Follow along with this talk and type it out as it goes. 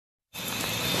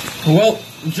Well,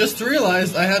 just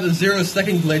realized I had a 0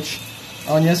 second glitch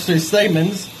on yesterday's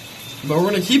segments, but we're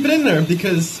gonna keep it in there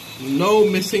because no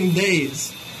missing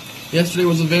days. Yesterday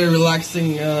was a very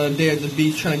relaxing day at the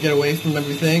beach, trying to get away from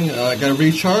everything. Got to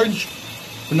recharge,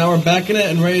 but now we're back in it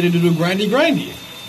and ready to do grindy.